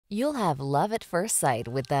You'll have love at first sight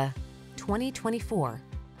with the 2024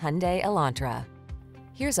 Hyundai Elantra.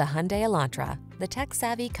 Here's a Hyundai Elantra, the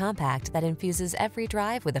tech-savvy compact that infuses every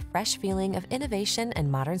drive with a fresh feeling of innovation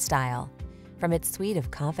and modern style. From its suite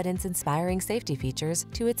of confidence-inspiring safety features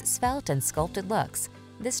to its svelte and sculpted looks,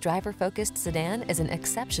 this driver-focused sedan is an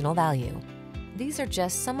exceptional value. These are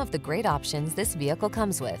just some of the great options this vehicle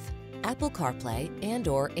comes with: Apple CarPlay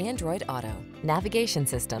and/or Android Auto, navigation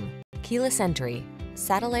system, keyless entry,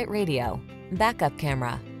 satellite radio, backup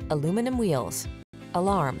camera, aluminum wheels,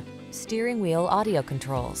 alarm, steering wheel audio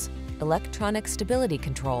controls, electronic stability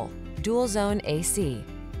control, dual zone AC.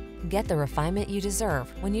 Get the refinement you deserve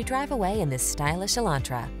when you drive away in this stylish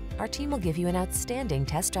Elantra. Our team will give you an outstanding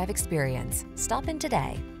test drive experience. Stop in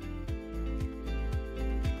today.